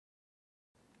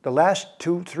The last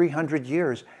 200-300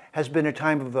 years has been a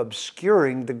time of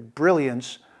obscuring the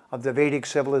brilliance of the Vedic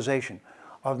civilization,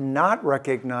 of not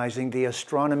recognizing the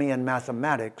astronomy and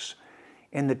mathematics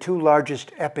in the two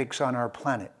largest epics on our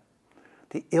planet.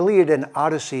 The Iliad and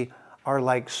Odyssey are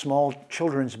like small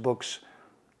children's books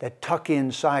that tuck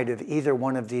inside of either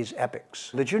one of these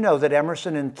epics. Did you know that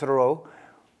Emerson and Thoreau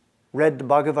read the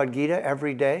Bhagavad Gita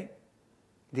every day?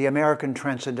 The American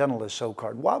Transcendentalists,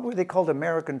 so-called. Why were they called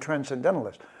American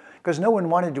Transcendentalists? Because no one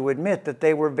wanted to admit that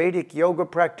they were Vedic yoga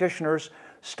practitioners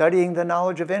studying the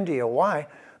knowledge of India. Why?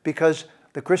 Because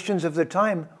the Christians of the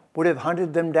time would have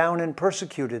hunted them down and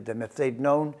persecuted them if they'd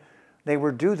known they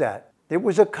would do that. It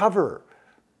was a cover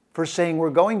for saying, we're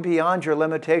going beyond your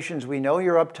limitations. We know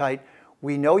you're uptight.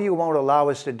 We know you won't allow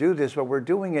us to do this, but we're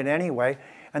doing it anyway.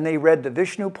 And they read the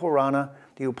Vishnu Purana,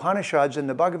 the Upanishads, and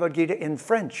the Bhagavad Gita in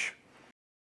French.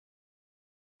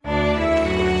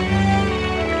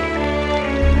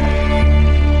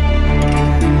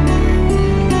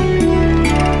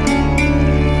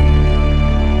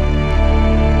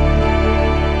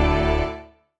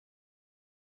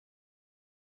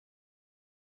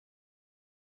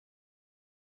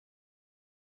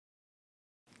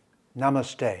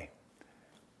 Namaste.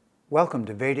 Welcome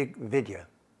to Vedic Vidya.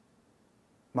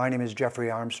 My name is Jeffrey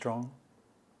Armstrong,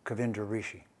 Kavindra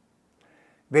Rishi.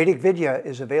 Vedic Vidya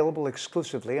is available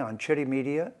exclusively on Citti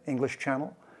Media English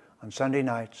channel on Sunday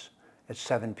nights at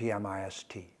 7 p.m.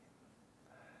 IST.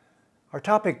 Our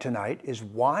topic tonight is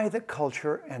why the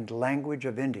culture and language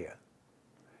of India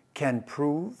can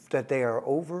prove that they are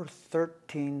over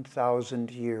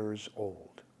 13,000 years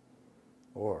old,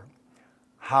 or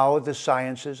how the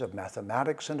sciences of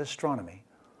mathematics and astronomy,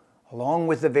 along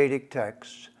with the Vedic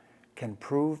texts, can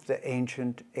prove the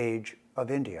ancient age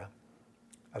of India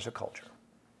as a culture.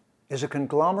 Is a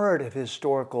conglomerate of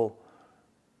historical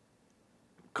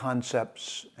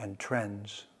concepts and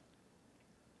trends.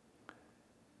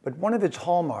 But one of its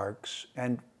hallmarks,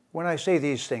 and when I say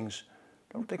these things,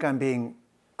 don't think I'm being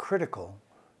critical,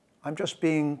 I'm just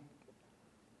being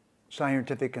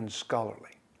scientific and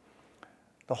scholarly.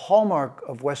 The hallmark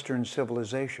of Western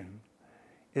civilization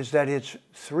is that its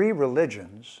three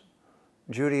religions,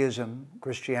 Judaism,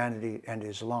 Christianity, and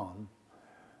Islam,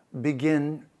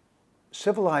 begin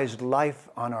civilized life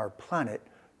on our planet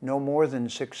no more than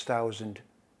 6,000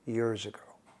 years ago.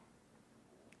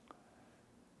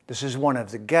 This is one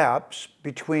of the gaps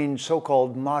between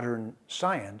so-called modern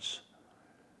science,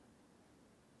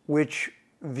 which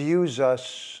views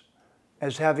us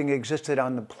as having existed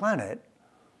on the planet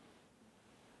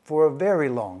for a very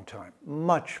long time,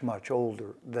 much, much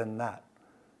older than that,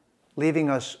 leaving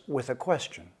us with a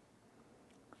question.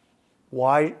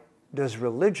 Why does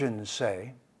religion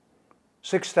say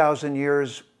 6,000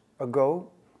 years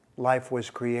ago life was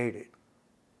created?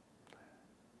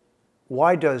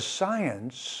 Why does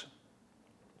science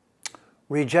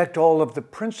reject all of the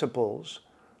principles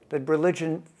that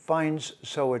religion finds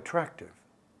so attractive?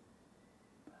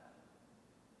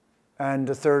 And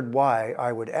the third why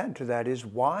I would add to that is,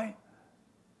 why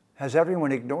has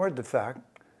everyone ignored the fact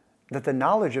that the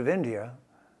knowledge of India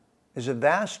is a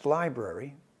vast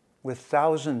library with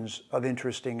thousands of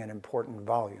interesting and important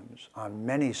volumes on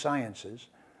many sciences?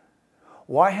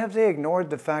 Why have they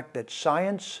ignored the fact that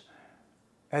science,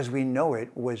 as we know it,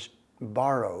 was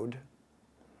borrowed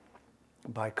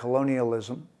by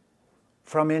colonialism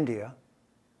from India?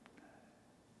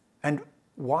 And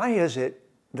why is it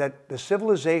that the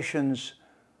civilizations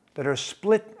that are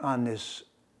split on this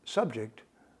subject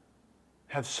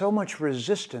have so much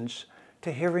resistance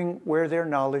to hearing where their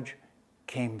knowledge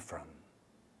came from?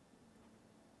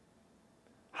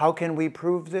 How can we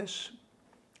prove this?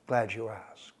 Glad you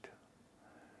asked.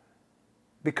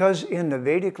 Because in the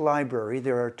Vedic library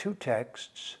there are two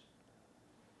texts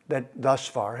that thus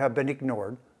far have been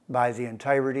ignored by the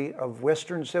entirety of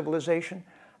Western civilization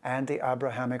and the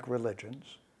Abrahamic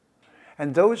religions.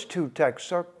 And those two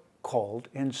texts are called,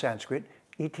 in Sanskrit,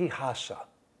 itihasa.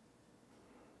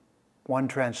 One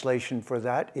translation for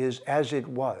that is as it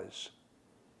was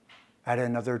at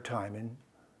another time in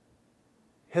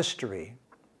history.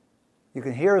 You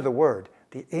can hear the word.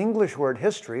 The English word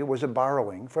history was a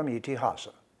borrowing from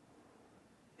itihasa.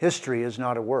 History is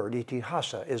not a word.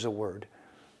 Itihasa is a word.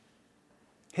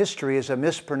 History is a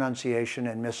mispronunciation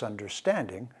and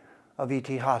misunderstanding of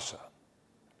itihasa.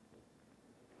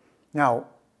 Now,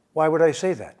 why would I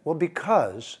say that? Well,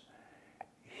 because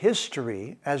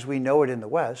history, as we know it in the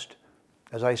West,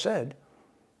 as I said,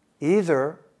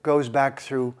 either goes back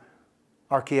through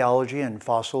archaeology and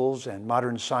fossils and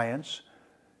modern science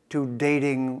to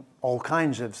dating all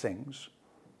kinds of things,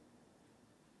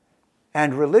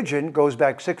 And religion goes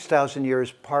back 6,000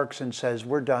 years, parks and says,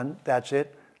 we're done, that's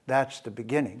it, that's the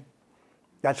beginning.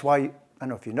 That's why, I don't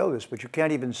know if you know this, but you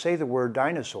can't even say the word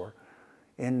dinosaur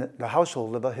in the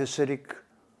household of a Hasidic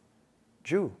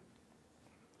Jew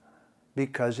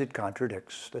because it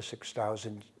contradicts the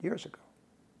 6,000 years ago.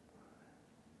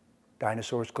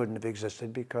 Dinosaurs couldn't have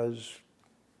existed because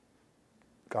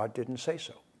God didn't say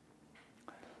so.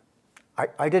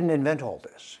 I didn't invent all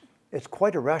this. It's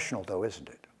quite irrational though, isn't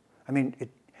it? I mean,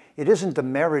 it isn't the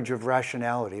marriage of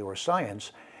rationality or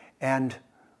science and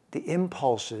the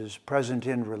impulses present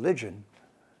in religion.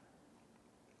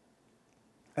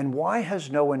 And why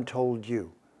has no one told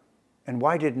you, and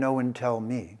why did no one tell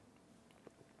me,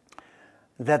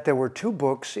 that there were 2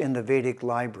 books in the Vedic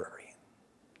library?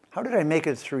 How did I make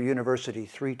it through university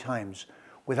 3 times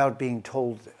without being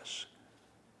told this?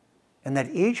 And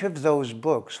that each of those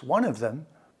books, one of them,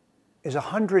 is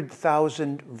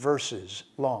 100,000 verses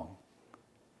long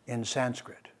in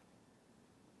Sanskrit.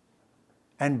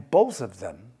 And both of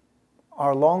them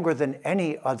are longer than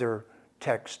any other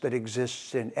text that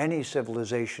exists in any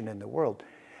civilization in the world.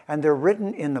 And they're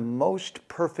written in the most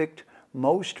perfect,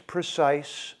 most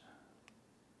precise,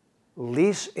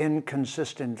 least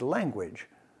inconsistent language,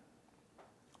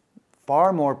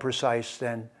 far more precise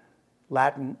than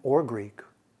Latin or Greek,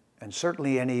 and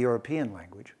certainly any European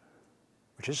language,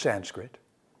 which is Sanskrit.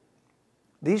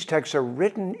 These texts are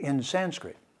written in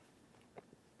Sanskrit.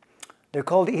 They're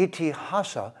called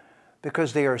itihasa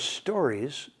because they are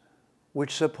stories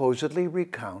which supposedly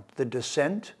recount the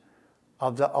descent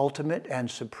of the ultimate and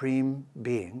supreme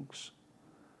beings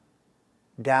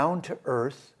down to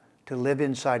earth to live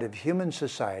inside of human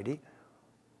society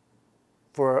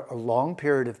for a long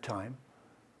period of time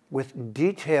with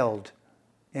detailed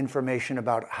information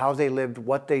about how they lived,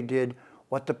 what they did,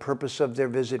 what the purpose of their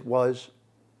visit was.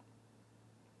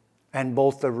 And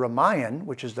both the Ramayana,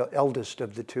 which is the eldest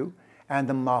of the 2, and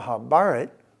the Mahabarata,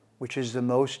 which is the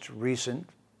most recent,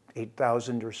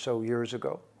 8,000 or so years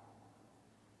ago,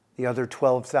 the other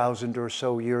 12,000 or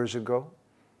so years ago.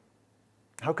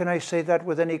 How can I say that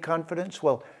with any confidence?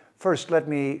 Well, first let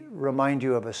me remind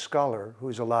you of a scholar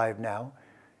who's alive now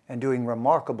and doing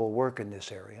remarkable work in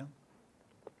this area.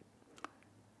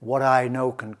 What I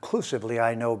know conclusively,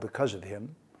 I know because of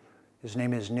him. His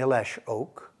name is Nilesh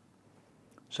Oak.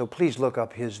 So please look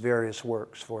up his various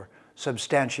works for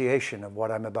substantiation of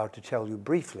what I'm about to tell you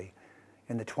briefly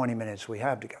in the 20 minutes we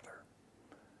have together.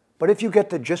 But if you get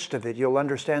the gist of it, you'll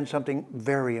understand something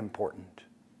very important.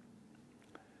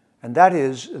 And that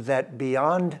is that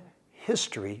beyond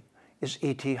history is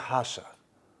itihasa.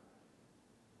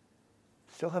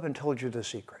 Still haven't told you the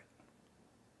secret.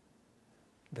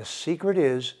 The secret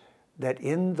is that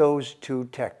in those 2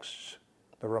 texts,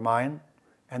 the Ramayana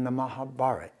and the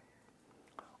Mahabharata,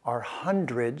 are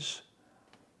hundreds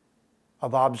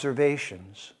of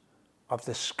observations of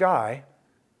the sky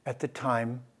at the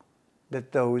time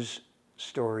that those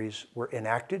stories were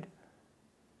enacted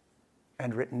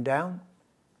and written down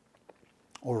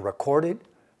or recorded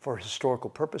for historical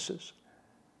purposes.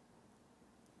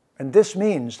 And this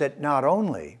means that not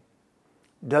only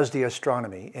does the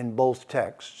astronomy in both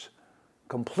texts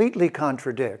completely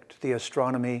contradict the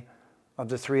astronomy of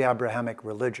the 3 Abrahamic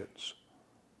religions,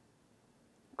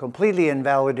 completely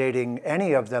invalidating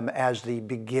any of them as the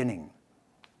beginning,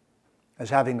 as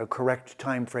having a correct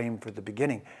time frame for the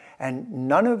beginning. And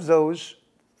none of those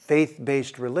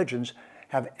faith-based religions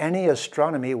have any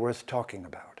astronomy worth talking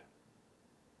about.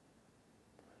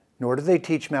 Nor do they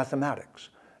teach mathematics,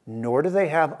 nor do they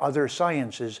have other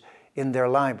sciences in their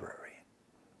library.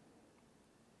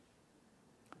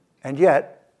 And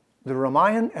yet, the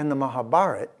Ramayana and the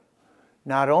Mahabharata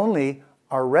not only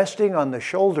are resting on the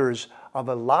shoulders of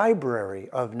a library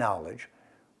of knowledge,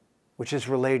 which is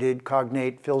related,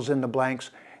 cognate, fills in the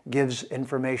blanks, gives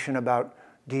information about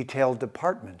detailed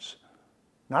departments.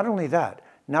 Not only that,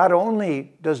 not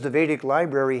only does the Vedic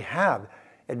library have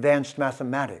advanced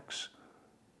mathematics,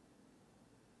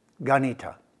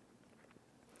 Ganita,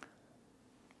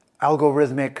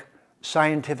 algorithmic,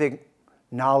 scientific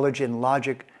knowledge and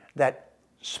logic that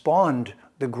spawned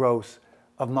the growth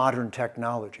of modern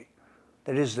technology.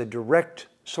 That is the direct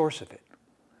source of it.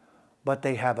 But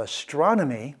they have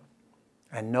astronomy,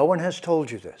 and no one has told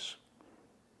you this.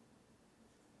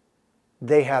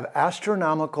 They have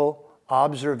astronomical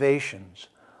observations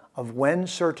of when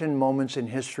certain moments in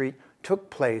history took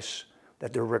place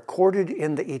that they're recorded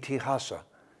in the Itihasa,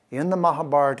 in the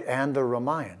Mahabharata and the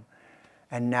Ramayana.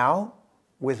 And now,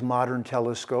 with modern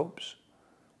telescopes,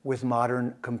 with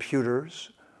modern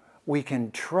computers, we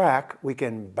can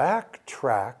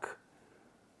backtrack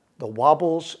the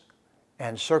wobbles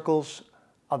and circles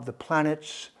of the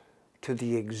planets to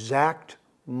the exact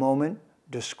moment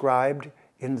described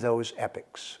in those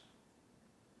epics.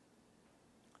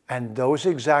 And those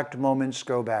exact moments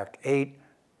go back 8,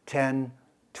 10,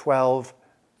 12,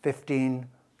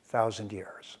 15,000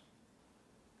 years.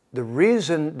 The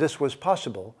reason this was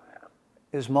possible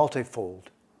is multifold.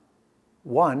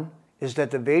 One is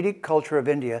that the Vedic culture of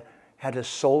India had a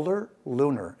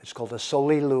solar-lunar, it's called a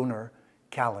soli-lunar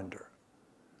calendar.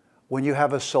 When you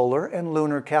have a solar and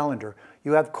lunar calendar,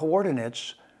 you have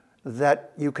coordinates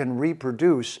that you can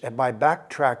reproduce by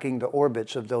backtracking the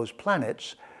orbits of those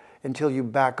planets until you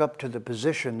back up to the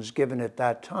positions given at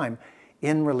that time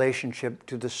in relationship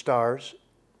to the stars.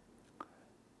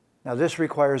 Now this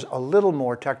requires a little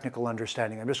more technical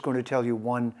understanding. I'm just going to tell you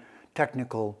one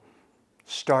technical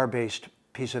star-based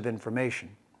piece of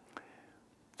information.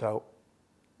 So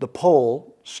the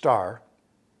pole star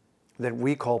that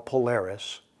we call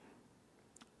Polaris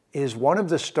is one of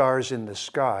the stars in the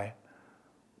sky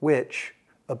which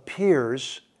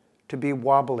appears to be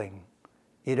wobbling.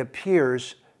 It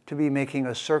appears to be making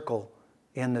a circle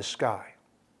in the sky.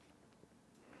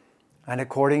 And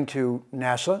according to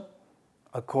NASA,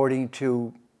 according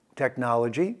to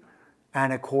technology,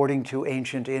 and according to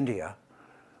ancient India,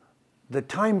 the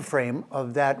time frame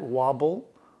of that wobble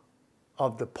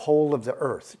of the pole of the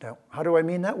Earth. Now, how do I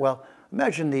mean that? Well,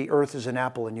 imagine the Earth is an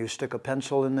apple and you stick a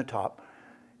pencil in the top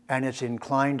and it's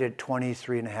inclined at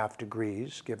 23.5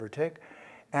 degrees, give or take,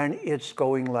 and it's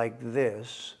going like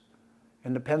this,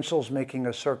 and the pencil's making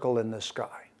a circle in the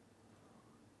sky.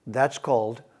 That's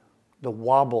called the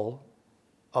wobble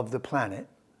of the planet,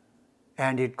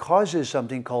 and it causes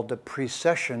something called the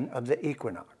precession of the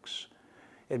equinox.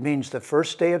 It means the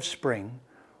first day of spring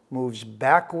moves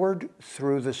backward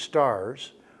through the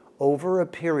stars over a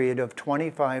period of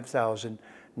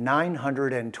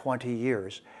 25,920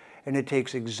 years, and it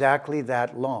takes exactly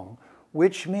that long,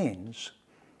 which means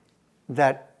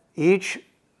that each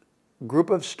group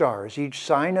of stars, each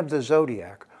sign of the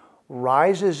zodiac,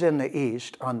 rises in the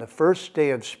east on the first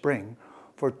day of spring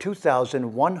for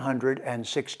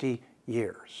 2,160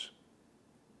 years.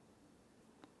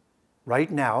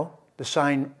 Right now, the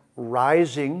sign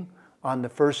rising on the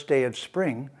first day of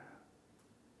spring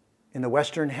in the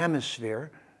Western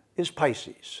Hemisphere is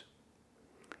Pisces.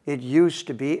 It used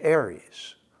to be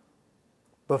Aries.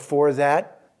 Before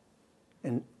that,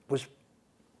 and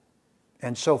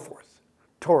so forth,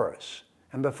 Taurus.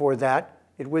 And before that,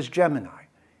 it was Gemini.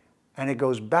 And it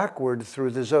goes backward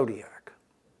through the zodiac.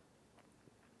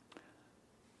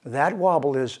 That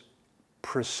wobble is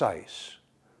precise,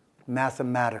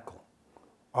 mathematical,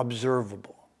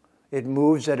 observable. It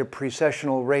moves at a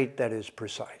precessional rate that is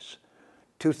precise.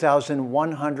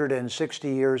 2,160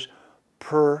 years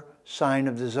per sign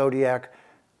of the zodiac,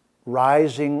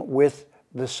 rising with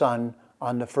the sun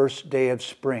on the first day of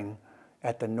spring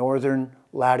at the northern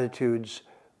latitudes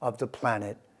of the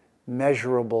planet,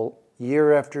 measurable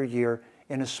year after year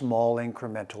in a small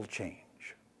incremental change.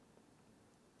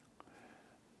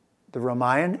 The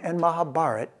Ramayana and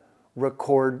Mahabarata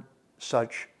record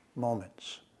such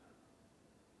moments.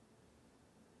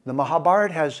 The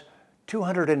Mahabharata has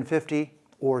 250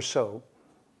 or so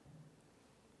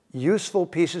useful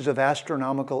pieces of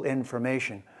astronomical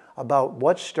information about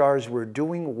what stars were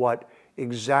doing what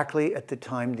exactly at the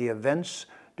time the events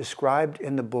described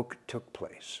in the book took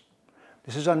place.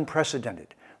 This is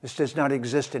unprecedented. This does not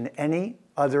exist in any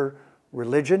other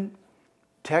religion,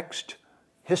 text,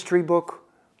 history book,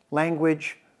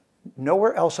 language.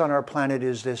 Nowhere else on our planet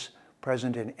is this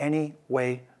present in any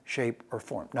way, shape, or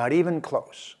form, not even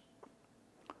close.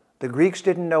 The Greeks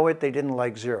didn't know it, they didn't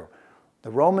like zero. The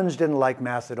Romans didn't like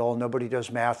math at all. Nobody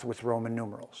does math with Roman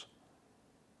numerals.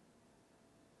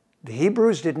 The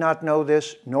Hebrews did not know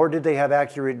this, nor did they have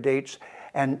accurate dates,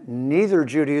 and neither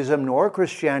Judaism nor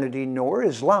Christianity nor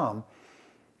Islam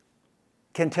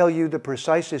can tell you the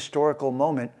precise historical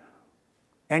moment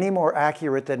any more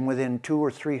accurate than within 200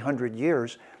 or 300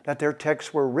 years that their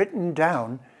texts were written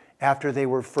down after they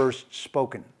were first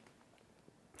spoken.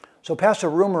 So pass a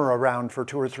rumor around for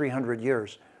 200 or 300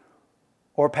 years,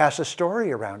 or pass a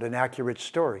story around, an accurate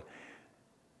story,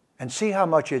 and see how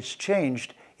much it's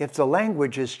changed if the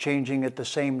language is changing at the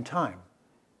same time.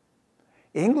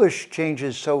 English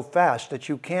changes so fast that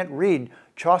you can't read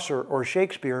Chaucer or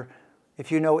Shakespeare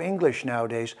if you know English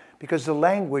nowadays because the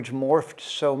language morphed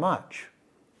so much.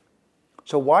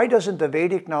 So why doesn't the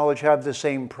Vedic knowledge have the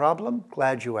same problem?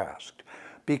 Glad you asked.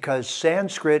 Because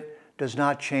Sanskrit does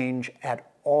not change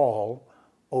at all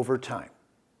over time.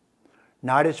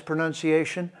 Not its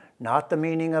pronunciation, not the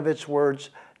meaning of its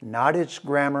words, not its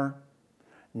grammar,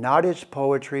 not its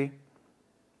poetry.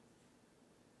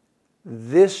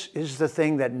 This is the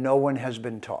thing that no one has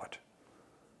been taught.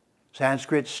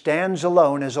 Sanskrit stands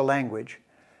alone as a language,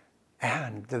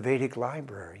 and the Vedic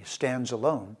library stands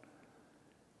alone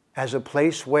as a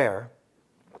place where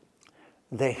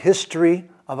the history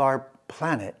of our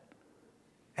planet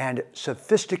and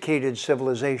sophisticated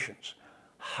civilizations,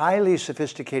 highly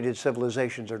sophisticated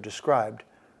civilizations are described.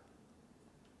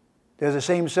 They're the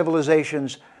same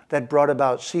civilizations that brought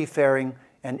about seafaring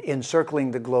and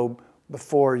encircling the globe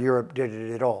before Europe did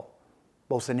it at all,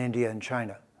 both in India and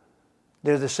China.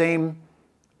 They're the same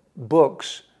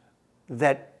books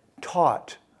that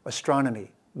taught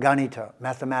astronomy, Ganita,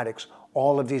 mathematics,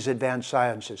 all of these advanced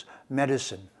sciences,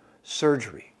 medicine,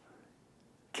 surgery,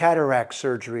 cataract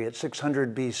surgery at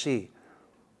 600 BC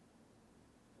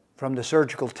from the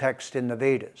surgical text in the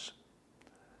Vedas.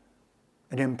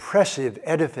 An impressive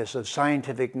edifice of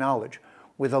scientific knowledge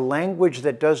with a language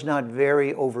that does not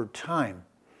vary over time.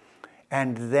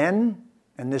 And then,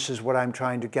 and this is what I'm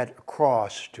trying to get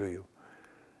across to you,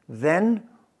 then,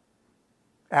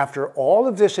 after all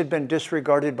of this had been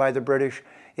disregarded by the British,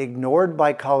 ignored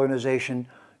by colonization,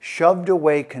 shoved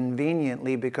away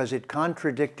conveniently because it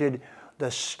contradicted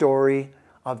the story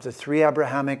of the three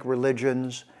Abrahamic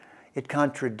religions, it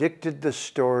contradicted the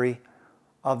story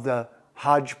of the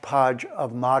hodgepodge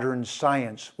of modern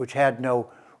science, which had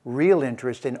no real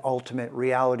interest in ultimate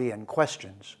reality and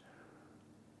questions,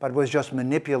 but was just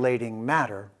manipulating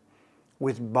matter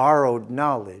with borrowed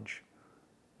knowledge,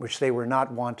 which they were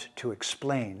not wont to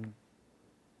explain.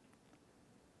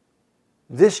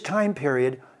 This time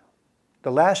period,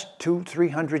 the last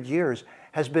 200-300 years,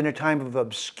 has been a time of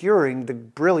obscuring the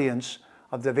brilliance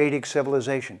of the Vedic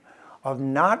civilization, of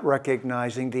not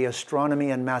recognizing the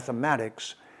astronomy and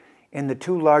mathematics in the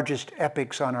two largest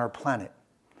epics on our planet.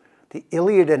 The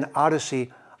Iliad and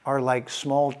Odyssey are like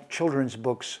small children's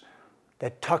books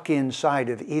that tuck inside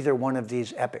of either one of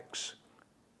these epics.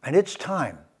 And it's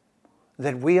time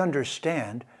that we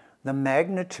understand the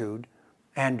magnitude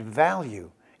and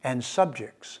value and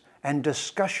subjects and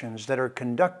discussions that are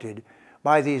conducted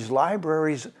by these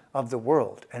libraries of the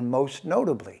world, and most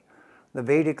notably, the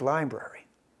Vedic library.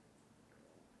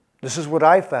 This is what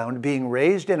I found being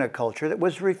raised in a culture that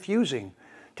was refusing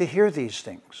to hear these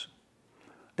things.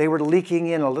 They were leaking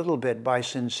in a little bit by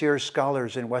sincere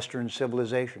scholars in Western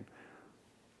civilization.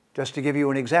 Just to give you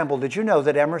an example, did you know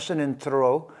that Emerson and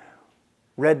Thoreau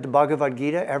read the Bhagavad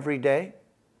Gita every day?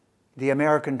 The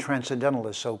American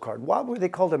Transcendentalists, so-called. Why were they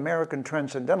called American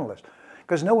Transcendentalists?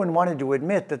 Because no one wanted to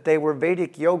admit that they were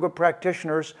Vedic yoga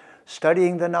practitioners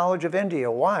studying the knowledge of India.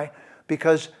 Why?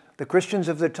 Because the Christians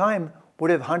of the time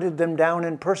would have hunted them down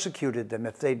and persecuted them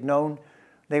if they'd known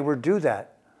they would do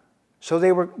that. So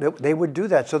they would do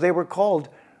that. So they were called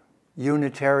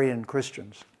Unitarian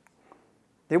Christians.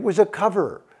 It was a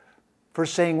cover for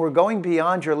saying, we're going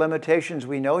beyond your limitations.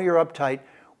 We know you're uptight.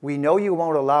 We know you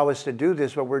won't allow us to do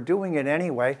this, but we're doing it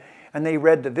anyway. And they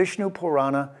read the Vishnu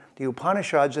Purana, the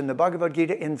Upanishads, and the Bhagavad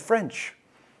Gita in French,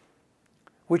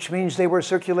 which means they were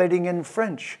circulating in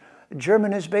French.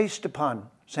 German is based upon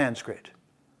Sanskrit.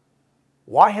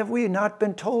 Why have we not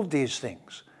been told these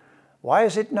things? Why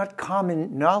is it not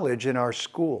common knowledge in our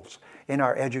schools, in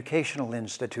our educational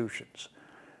institutions?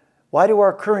 Why do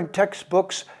our current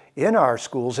textbooks in our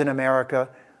schools in America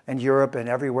and Europe and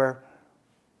everywhere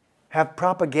have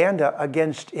propaganda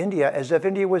against India as if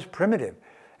India was primitive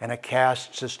and a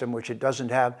caste system, which it doesn't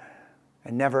have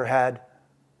and never had?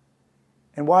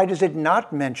 And why does it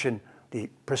not mention the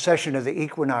precession of the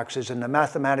equinoxes and the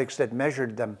mathematics that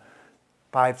measured them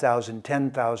 5,000,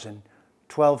 10,000,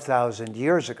 12,000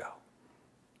 years ago?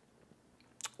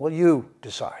 Well, you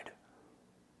decide.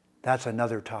 That's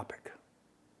another topic.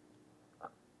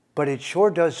 But it sure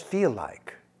does feel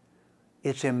like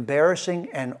it's embarrassing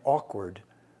and awkward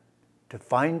to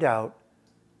find out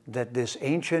that this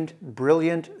ancient,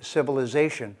 brilliant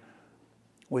civilization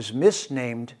was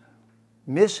misnamed,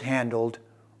 mishandled,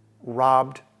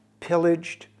 robbed,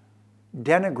 pillaged,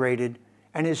 denigrated,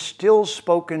 and is still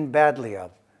spoken badly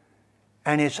of.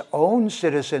 And its own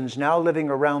citizens now living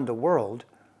around the world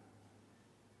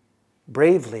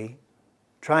bravely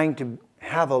trying to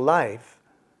have a life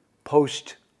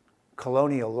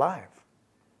post-colonial life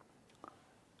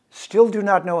still do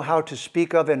not know how to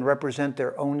speak of and represent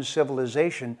their own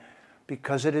civilization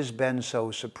because it has been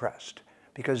so suppressed,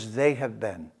 because they have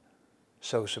been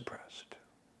so suppressed.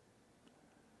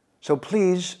 So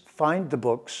please find the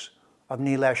books of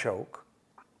Nilesh Oak.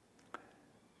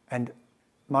 And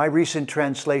my recent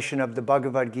translation of the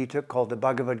Bhagavad Gita, called The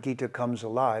Bhagavad Gita Comes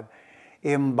Alive,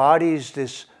 embodies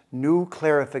this new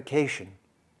clarification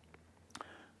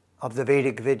of the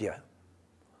Vedic Vidya.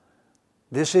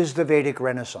 This is the Vedic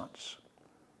Renaissance.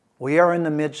 We are in the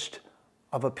midst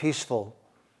of a peaceful,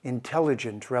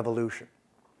 intelligent revolution.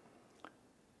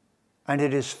 And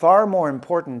it is far more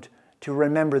important to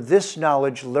remember this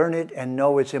knowledge, learn it, and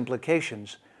know its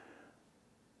implications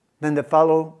than to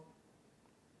follow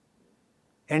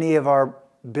any of our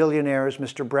billionaires,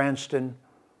 Mr. Branston,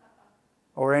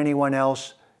 or anyone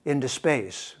else into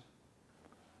space.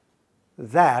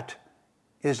 That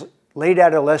is late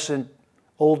adolescent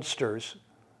oldsters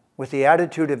with the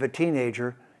attitude of a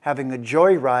teenager having a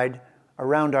joyride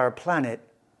around our planet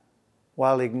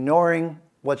while ignoring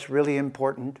what's really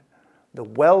important, the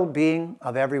well-being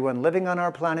of everyone living on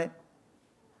our planet,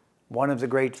 one of the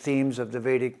great themes of the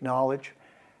Vedic knowledge,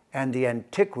 and the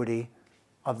antiquity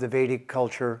of the Vedic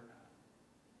culture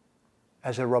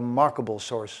as a remarkable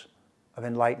source of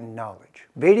enlightened knowledge.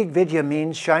 Vedic Vidya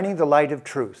means shining the light of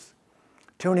truth.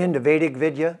 Tune in to Vedic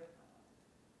Vidya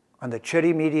on the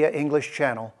Citti Media English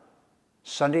channel,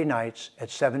 Sunday nights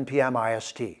at 7 p.m.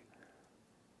 IST.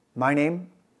 My name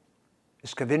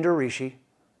is Kavinder Rishi,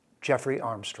 Jeffrey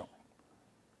Armstrong.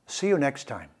 See you next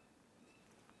time,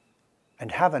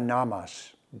 and have a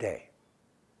Namas day.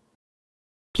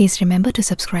 Please remember to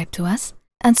subscribe to us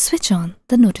and switch on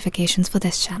the notifications for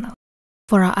this channel.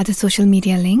 For our other social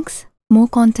media links, more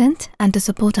content, and to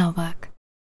support our work,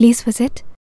 please visit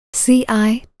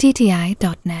citti.net.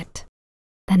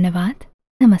 Dhanyavad.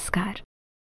 Namaskar.